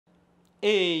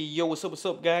Hey, yo, what's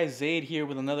up, guys? Zaid here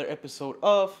with another episode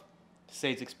of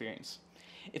Zaids Experience.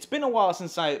 It's been a while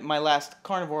since my last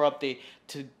carnivore update.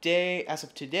 Today, as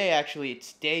of today, actually,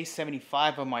 it's day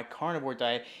 75 of my carnivore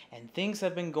diet, and things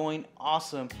have been going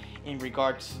awesome in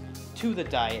regards to the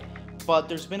diet. But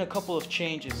there's been a couple of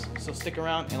changes, so stick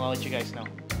around and I'll let you guys know.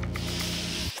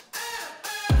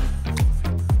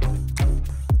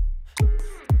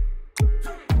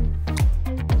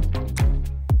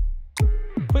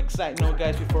 Quick side note,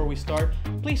 guys, before we start,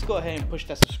 please go ahead and push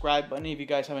that subscribe button if you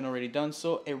guys haven't already done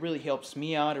so. It really helps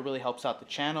me out, it really helps out the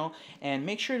channel, and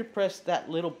make sure to press that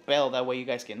little bell, that way you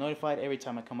guys get notified every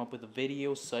time I come up with a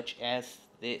video such as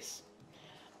this.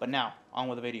 But now, on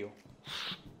with the video.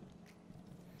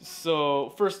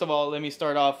 So, first of all, let me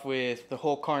start off with the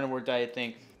whole carnivore diet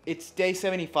thing. It's day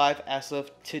 75 as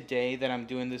of today that I'm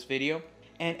doing this video,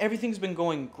 and everything's been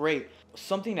going great.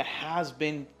 Something that has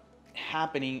been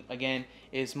happening again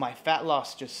is my fat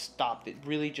loss just stopped. It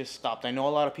really just stopped. I know a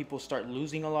lot of people start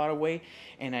losing a lot of weight,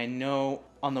 and I know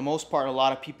on the most part a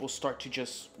lot of people start to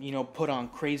just, put on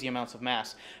crazy amounts of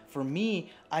mass. For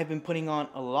me, I've been putting on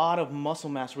a lot of muscle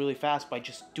mass really fast by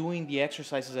just doing the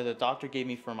exercises that the doctor gave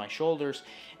me for my shoulders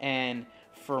and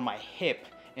for my hip,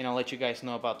 and I'll let you guys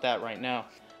know about that right now.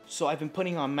 So I've been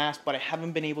putting on mass, but I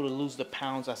haven't been able to lose the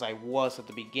pounds as I was at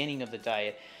the beginning of the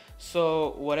diet.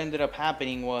 So what ended up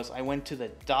happening was I went to the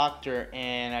doctor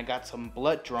and I got some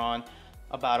blood drawn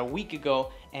about a week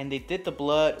ago, and they did the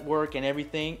blood work and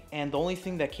everything, and the only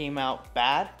thing that came out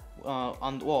bad,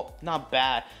 well, not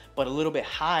bad, but a little bit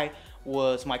high,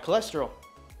 was my cholesterol.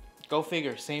 Go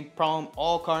figure, same problem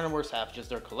all carnivores have, just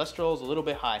their cholesterol is a little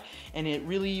bit high, and it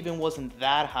really even wasn't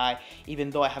that high, even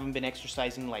though I haven't been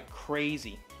exercising like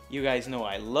crazy. You guys know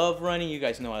I love running, you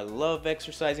guys know I love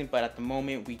exercising, but at the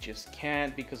moment we just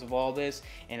can't because of all this,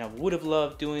 and I would have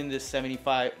loved doing this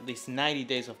 90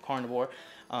 days of carnivore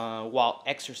while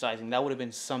exercising. That would have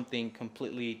been something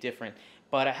completely different.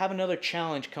 But I have another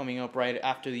challenge coming up right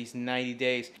after these 90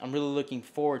 days. I'm really looking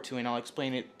forward to, and I'll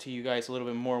explain it to you guys a little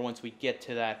bit more once we get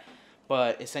to that.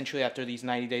 But essentially after these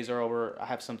 90 days are over, I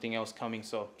have something else coming,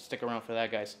 so stick around for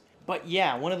that, guys. But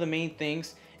yeah, one of the main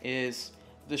things is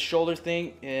the shoulder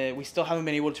thing. We still haven't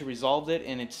been able to resolve it,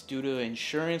 and it's due to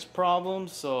insurance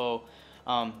problems. So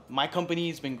my company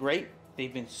has been great.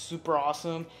 They've been super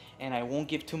awesome, and I won't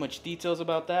give too much details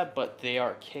about that, but they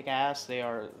are kick-ass. They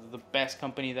are the best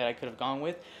company that I could have gone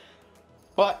with.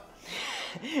 But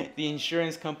the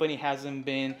insurance company hasn't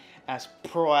been as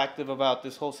proactive about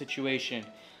this whole situation.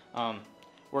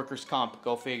 Workers' comp,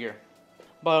 go figure.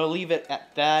 But I'll leave it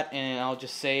at that, and I'll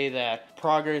just say that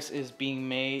progress is being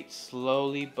made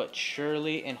slowly but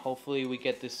surely, and hopefully we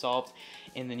get this solved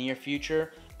in the near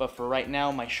future. But for right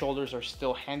now, my shoulders are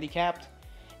still handicapped,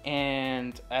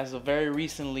 and as of very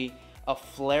recently, a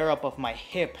flare-up of my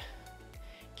hip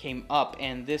came up,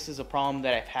 and this is a problem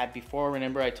that I've had before.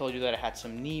 Remember I told you that I had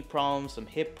some knee problems, some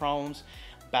hip problems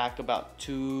back about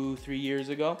 2-3 years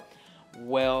ago?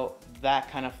 Well,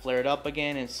 that kind of flared up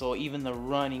again, and so even the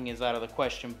running is out of the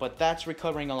question, but that's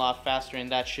recovering a lot faster, and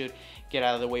that should get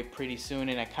out of the way pretty soon,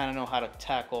 and I kind of know how to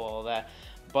tackle all that.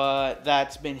 But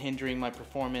that's been hindering my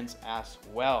performance as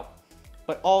well.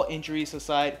 But all injuries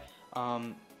aside,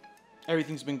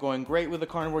 everything's been going great with the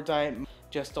carnivore diet.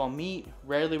 Just all meat,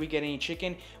 rarely we get any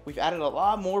chicken. We've added a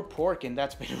lot more pork, and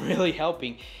that's been really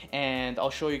helping, and I'll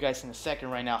show you guys in a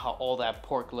second right now how all that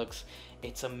pork looks.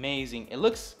 It's amazing. It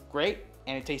looks great,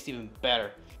 and it tastes even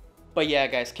better. But yeah,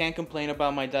 guys, can't complain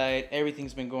about my diet.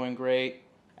 Everything's been going great.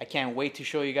 I can't wait to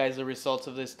show you guys the results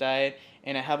of this diet,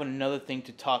 and I have another thing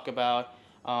to talk about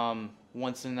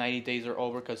once the 90 days are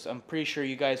over, because I'm pretty sure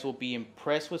you guys will be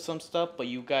impressed with some stuff, but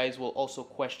you guys will also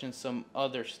question some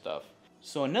other stuff.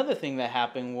 So another thing that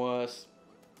happened was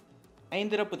I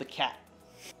ended up with a cat.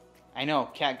 I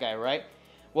know, cat guy, right?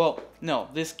 Well, no,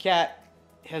 this cat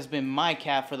has been my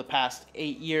cat for the past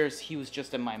 8 years. He was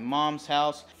just at my mom's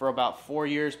house for about 4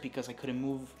 years because I couldn't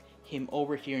move him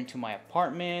over here into my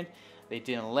apartment. They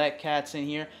didn't let cats in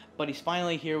here, but he's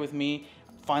finally here with me.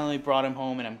 Finally brought him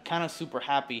home, and I'm kind of super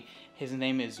happy. His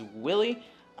name is Willie.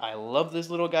 I love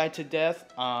this little guy to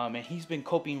death, and he's been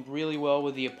coping really well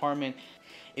with the apartment.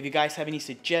 If you guys have any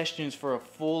suggestions for a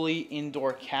fully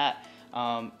indoor cat,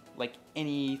 like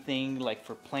anything like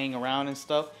for playing around and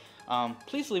stuff,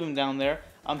 please leave him down there.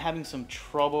 I'm having some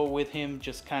trouble with him,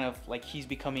 just kind of like he's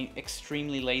becoming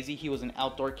extremely lazy. He was an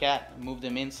outdoor cat, I moved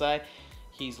him inside.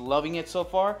 He's loving it so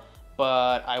far,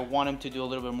 but I want him to do a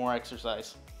little bit more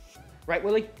exercise. Right,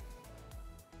 Willie?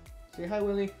 Say hi,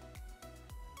 Willie.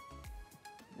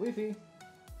 Wiffy.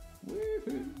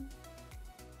 Wiffy.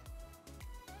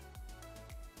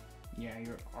 Yeah,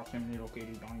 you're awesome little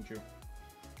kitty, don't you?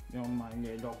 You're my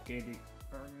little kitty.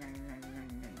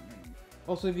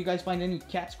 Also, if you guys find any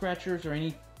cat scratchers or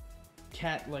any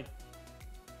cat like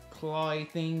claw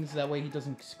things, that way he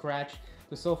doesn't scratch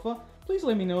the sofa, please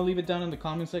let me know. Leave it down in the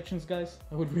comment sections, guys.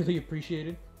 I would really appreciate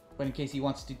it. But in case he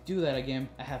wants to do that again,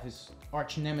 I have his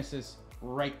arch nemesis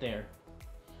right there.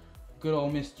 Good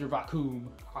old Mr. Vacuum.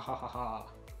 Ha ha ha ha.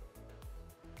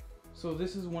 So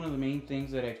this is one of the main things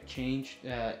that I've changed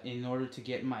in order to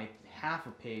get my half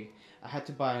a pig. I had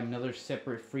to buy another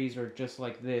separate freezer just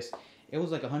like this. It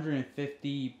was like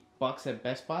 150 bucks at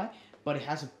Best Buy, but it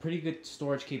has a pretty good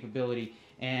storage capability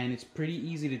and it's pretty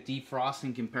easy to defrost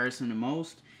in comparison to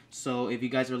most. So if you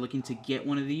guys are looking to get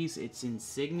one of these, it's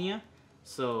Insignia.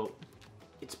 So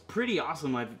it's pretty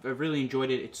awesome. I've really enjoyed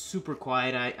it. It's super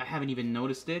quiet. I haven't even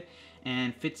noticed it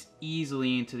and fits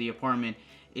easily into the apartment.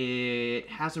 It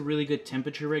has a really good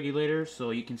temperature regulator,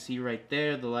 so you can see right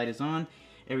there the light is on,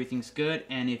 everything's good.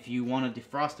 And if you want to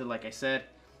defrost it, like I said,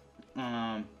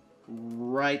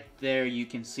 right there you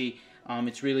can see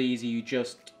it's really easy. You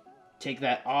just take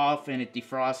that off and it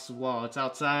defrosts while it's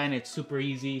outside, and it's super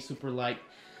easy, super light,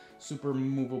 super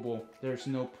movable. There's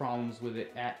no problems with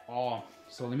it at all.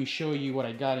 So let me show you what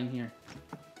I got in here.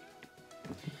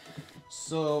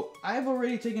 So I've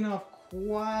already taken off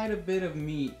quite a bit of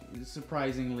meat,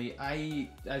 surprisingly.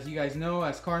 As you guys know,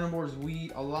 as carnivores, we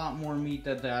eat a lot more meat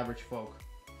than the average folk.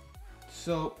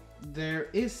 So there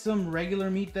is some regular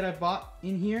meat that I bought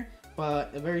in here,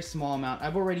 but a very small amount.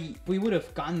 We would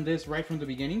have gotten this right from the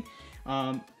beginning.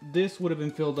 This would have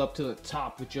been filled up to the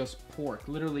top with just pork.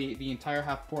 Literally the entire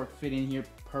half pork fit in here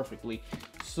perfectly.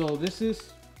 So this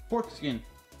is pork skin.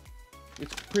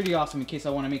 It's pretty awesome in case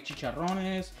I want to make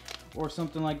chicharrones or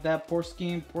something like that. Pork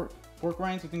skin, pork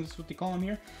rinds, I think that's what they call them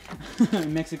here.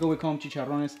 In Mexico we call them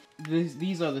chicharrones.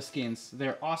 These are the skins.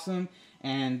 They're awesome,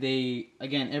 and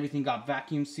again, everything got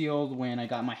vacuum sealed when I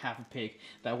got my half a pig.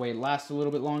 That way it lasts a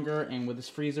little bit longer, and with this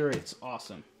freezer, it's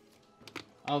awesome.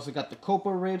 I also got the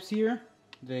copa ribs here.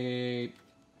 They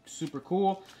super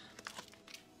cool.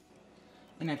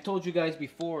 And I've told you guys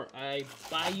before, I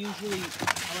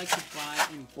like to buy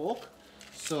in bulk.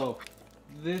 So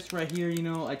this right here, you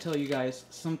know, I tell you guys,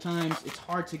 sometimes it's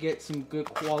hard to get some good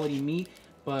quality meat,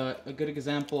 but a good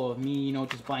example of me, you know,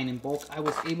 just buying in bulk, I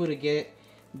was able to get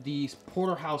these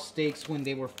porterhouse steaks when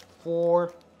they were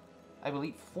I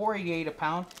believe $4.88 a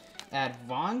pound at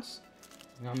Vaughn's.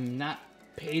 I'm not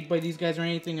paid by these guys or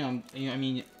anything. You know, I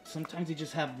mean, sometimes they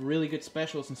just have really good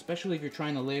specials, and especially if you're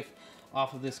trying to live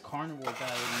off of this carnivore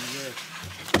diet and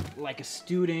you're like a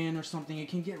student or something, it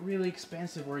can get really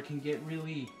expensive, or it can get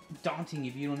really daunting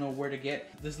if you don't know where to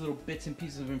get this little bits and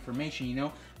pieces of information, you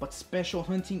know. But special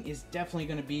hunting is definitely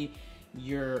going to be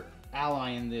your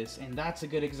ally in this, and that's a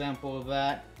good example of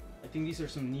that. I think these are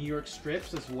some New York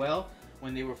strips as well.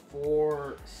 When they were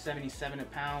 $4.77 a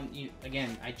pound,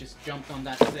 again, I just jumped on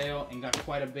that sale and got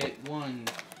quite a bit. 1,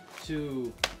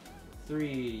 2,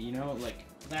 3, you know, like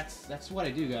that's what I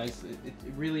do, guys. It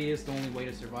really is the only way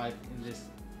to survive in this.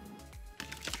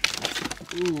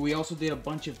 Ooh, we also did a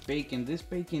bunch of bacon. This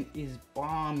bacon is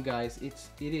bomb, guys. It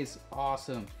is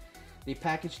awesome. They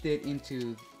packaged it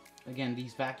into, again,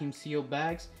 these vacuum sealed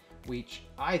bags, which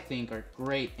I think are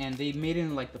great, and they made it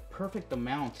in like the perfect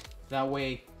amount. That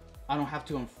way I don't have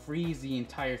to unfreeze the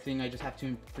entire thing. I just have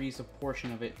to unfreeze a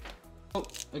portion of it. So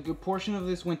a good portion of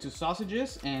this went to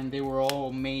sausages, and they were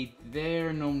all made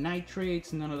there. No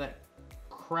nitrates, none of that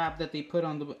crap that they put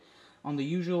on the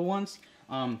usual ones.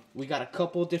 We got a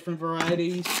couple different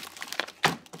varieties.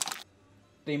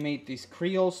 They made these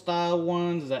Creole style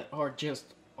ones that are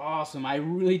just awesome. I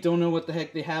really don't know what the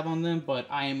heck they have on them, but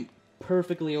I am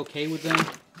perfectly okay with them.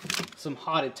 Some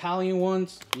hot Italian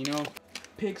ones, you know.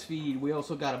 Pig's feet. We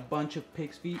also got a bunch of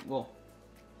pig's feet. Well,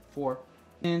 4.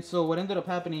 And so what ended up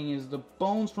happening is the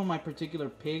bones from my particular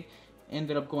pig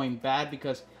ended up going bad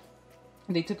because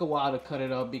they took a while to cut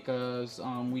it up, because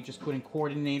we just couldn't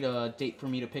coordinate a date for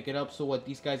me to pick it up. So what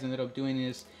these guys ended up doing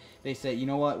is they said, you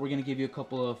know what, we're gonna give you a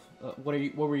couple of what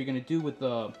were you gonna do with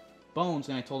the bones?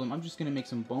 And I told them I'm just gonna make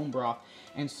some bone broth.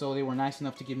 And so they were nice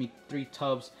enough to give me 3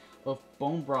 tubs of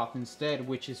bone broth instead,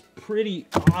 which is pretty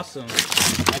awesome.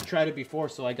 I've tried it before,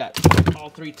 so I got all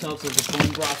 3 tubs of the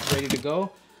bone broth ready to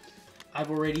go. I've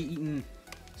already eaten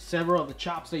several of the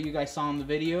chops that you guys saw in the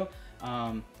video.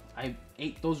 I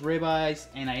ate those ribeyes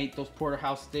and I ate those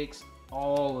porterhouse steaks,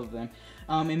 all of them.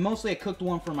 And mostly I cooked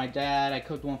one for my dad, I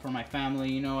cooked one for my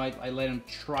family, you know, I let them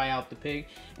try out the pig,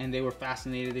 and they were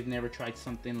fascinated. They've never tried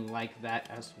something like that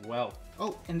as well.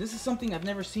 Oh, and this is something I've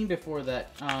never seen before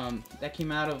that that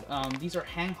came out of, these are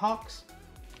ham hocks,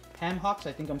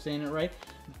 I think I'm saying it right,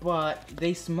 but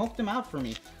they smoked them out for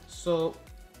me. So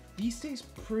these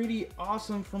taste pretty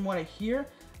awesome from what I hear.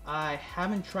 I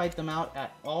haven't tried them out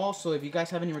at all, so if you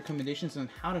guys have any recommendations on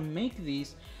how to make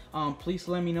these, please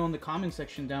let me know in the comment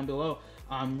section down below.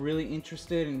 I'm really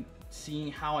interested in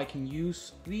seeing how I can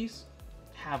use these.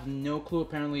 Have no clue.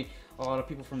 Apparently a lot of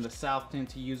people from the south tend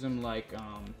to use them like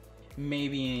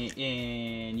maybe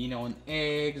in you know, in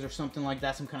eggs or something like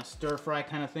that, some kind of stir fry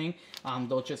kind of thing.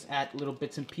 They'll just add little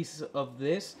bits and pieces of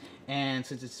this, and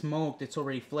since it's smoked, it's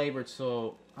already flavored,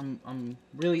 so I'm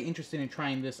really interested in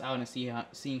trying this out and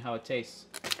seeing how it tastes.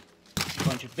 A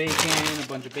bunch of bacon.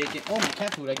 Oh, my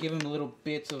cat food. I give him little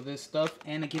bits of this stuff,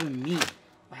 and I give him meat.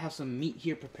 I have some meat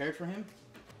here prepared for him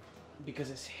because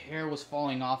his hair was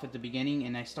falling off at the beginning,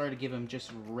 and I started to give him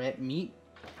just red meat.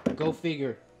 Go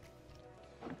figure.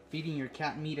 Feeding your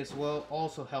cat meat as well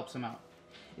also helps him out.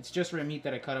 It's just red meat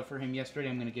that I cut up for him yesterday.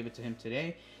 I'm gonna give it to him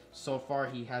today. So far,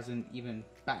 he hasn't even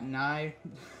batted an eye.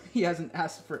 He hasn't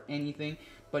asked for anything,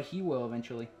 but he will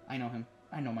eventually. I know him.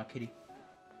 I know my kitty.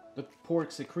 The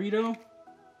pork secreto.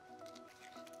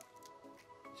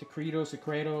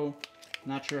 Secreto.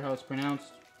 Not sure how it's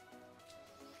pronounced.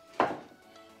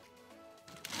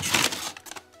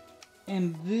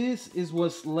 And this is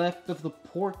what's left of the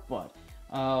pork butt.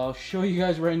 I'll show you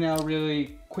guys right now a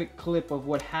really quick clip of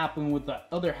what happened with the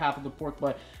other half of the pork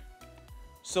butt.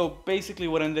 So basically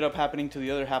what ended up happening to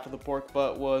the other half of the pork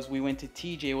butt was we went to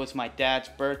TJ. It was my dad's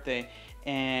birthday,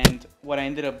 and what I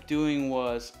ended up doing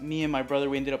was me and my brother,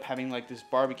 we ended up having like this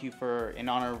barbecue in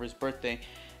honor of his birthday,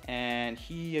 and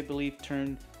he, I believe,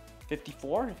 turned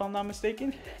 54 if I'm not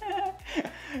mistaken.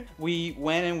 We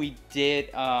went and we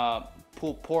did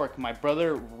pulled pork. My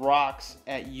brother rocks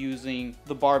at using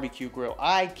the barbecue grill.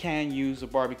 I can use a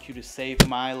barbecue to save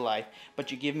my life,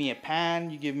 but you give me a pan,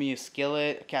 you give me a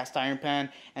skillet, a cast iron pan,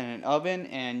 and an oven,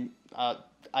 and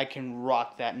I can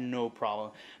rock that no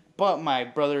problem. But my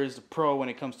brother is a pro when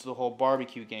it comes to the whole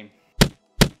barbecue game.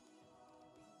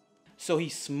 So he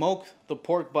smoked the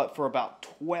pork butt for about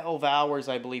 12 hours,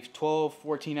 I believe, 12,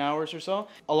 14 hours or so.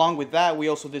 Along with that, we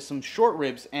also did some short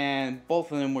ribs, and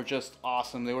both of them were just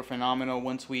awesome. They were phenomenal.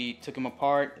 Once we took them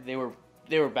apart, they were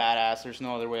badass. There's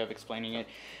no other way of explaining it.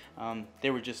 They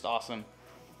were just awesome.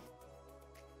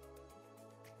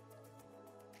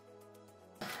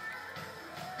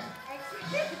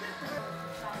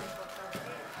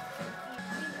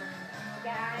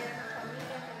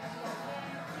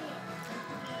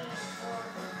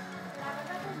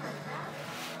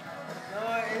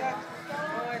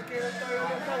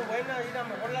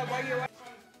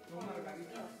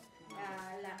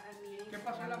 ¿Qué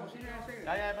pasó en la bocina ese?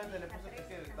 Ya depende, le puse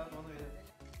que está tomando video.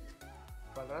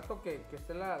 Para el rato que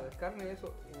esté la carne y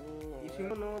eso. Y si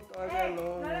no, todavía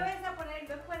no. No le vayas a poner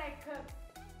look what I cook.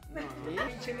 No,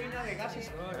 pinche mina de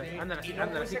gases.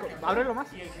 Ándale, así, ábrelo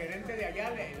más. Y el gerente de allá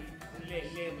le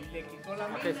quitó la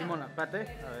mina. Ok, Simona, espérate.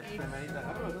 A ver,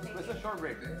 Es un short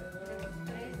rib.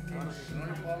 No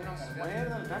le puedo dar una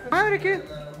mordida. Madre, ¿qué?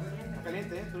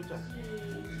 Caliente, trucha.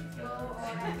 No,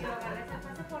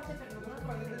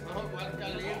 ¿cuál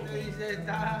caliente? Dice,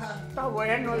 está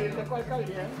bueno, dice, ¿cuál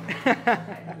caliente?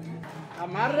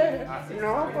 ¿Amarre?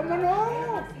 No, ¿cómo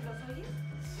no?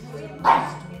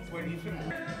 Buenísimo.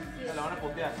 Te la van a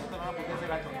putear, no te la van a putear ese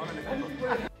gato.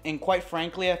 Órale, And quite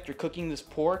frankly, after cooking this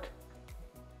pork,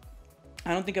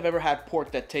 I don't think I've ever had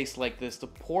pork that tastes like this. The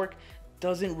pork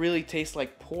doesn't really taste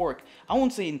like pork. I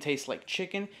won't say it tastes like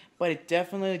chicken, but it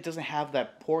definitely doesn't have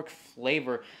that pork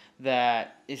flavor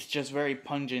that is just very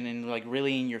pungent and like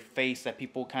really in your face, that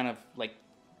people kind of like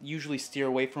usually steer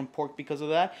away from pork because of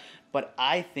that. But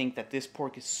I think that this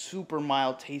pork is super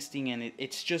mild tasting, and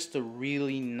it's just a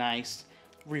really nice,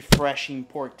 refreshing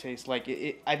pork taste. Like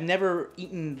I've never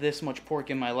eaten this much pork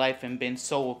in my life and been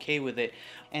so okay with it.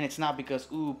 And it's not because,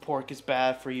 ooh, pork is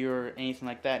bad for you or anything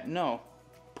like that. No,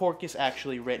 pork is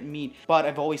actually red meat. But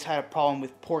I've always had a problem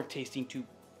with pork tasting too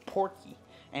porky.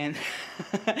 And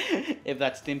if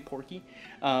that's thin porky.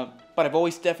 But I've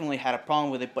always definitely had a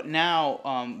problem with it. But now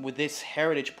with this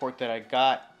heritage pork that I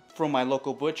got from my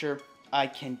local butcher, I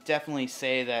can definitely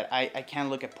say that I can't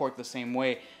look at pork the same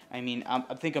way. I mean, I'm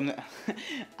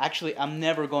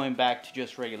never going back to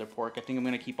just regular pork. I think I'm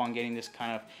going to keep on getting this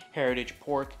kind of heritage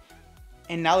pork.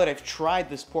 And now that I've tried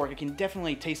this pork, I can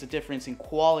definitely taste the difference in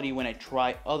quality when I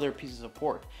try other pieces of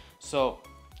pork. So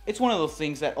it's one of those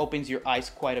things that opens your eyes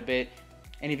quite a bit.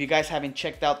 And if you guys haven't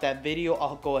checked out that video,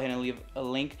 I'll go ahead and leave a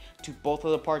link to both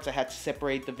of the parts. I had to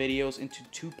separate the videos into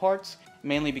 2 parts,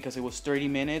 mainly because it was 30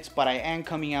 minutes, but I am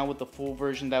coming out with the full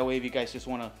version. That way, if you guys just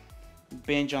want to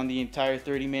binge on the entire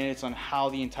 30 minutes on how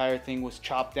the entire thing was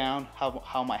chopped down,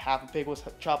 how my half a pig was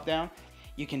chopped down,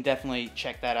 you can definitely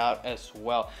check that out as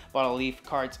well. But I'll leave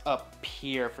cards up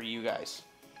here for you guys.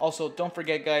 Also, don't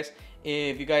forget guys,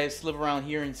 if you guys live around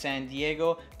here in San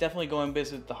Diego, definitely go and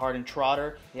visit the Hard and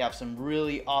Trotter. They have some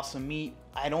really awesome meat.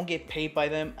 I don't get paid by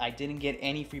them. I didn't get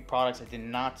any free products. I did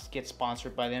not get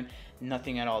sponsored by them.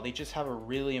 Nothing at all. They just have a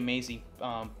really amazing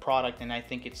product, and I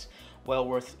think it's well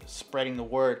worth spreading the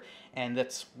word. And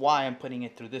that's why I'm putting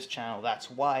it through this channel. That's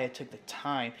why I took the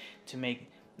time to make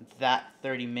that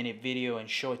 30-minute video and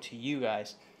show it to you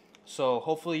guys. So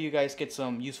hopefully you guys get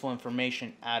some useful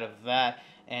information out of that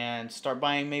and start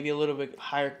buying maybe a little bit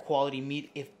higher quality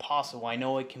meat if possible. I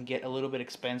know it can get a little bit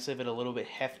expensive and a little bit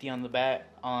hefty on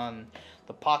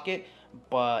the pocket,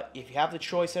 but if you have the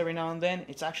choice every now and then,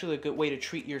 it's actually a good way to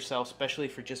treat yourself, especially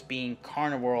for just being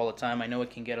carnivore all the time. I know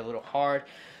it can get a little hard,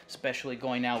 especially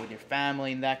going out with your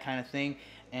family and that kind of thing,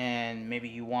 and maybe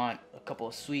you want a couple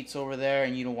of sweets over there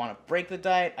and you don't want to break the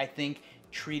diet. I think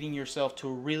treating yourself to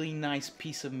a really nice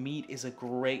piece of meat is a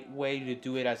great way to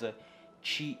do it as a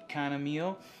cheat kind of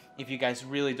meal if you guys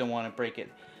really don't want to break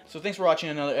it. So thanks for watching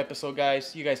another episode,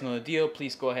 guys. You guys know the deal.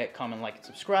 Please go ahead, comment, like, and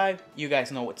subscribe. You guys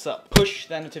know what's up. Push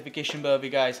that notification bell if you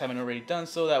guys haven't already done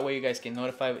so. That way you guys get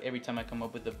notified every time I come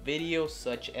up with a video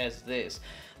such as this.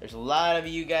 There's a lot of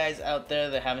you guys out there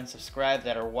that haven't subscribed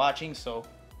that are watching, so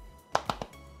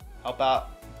help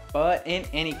out. But in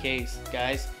any case,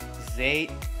 guys,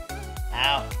 Zaid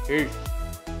out. Peace.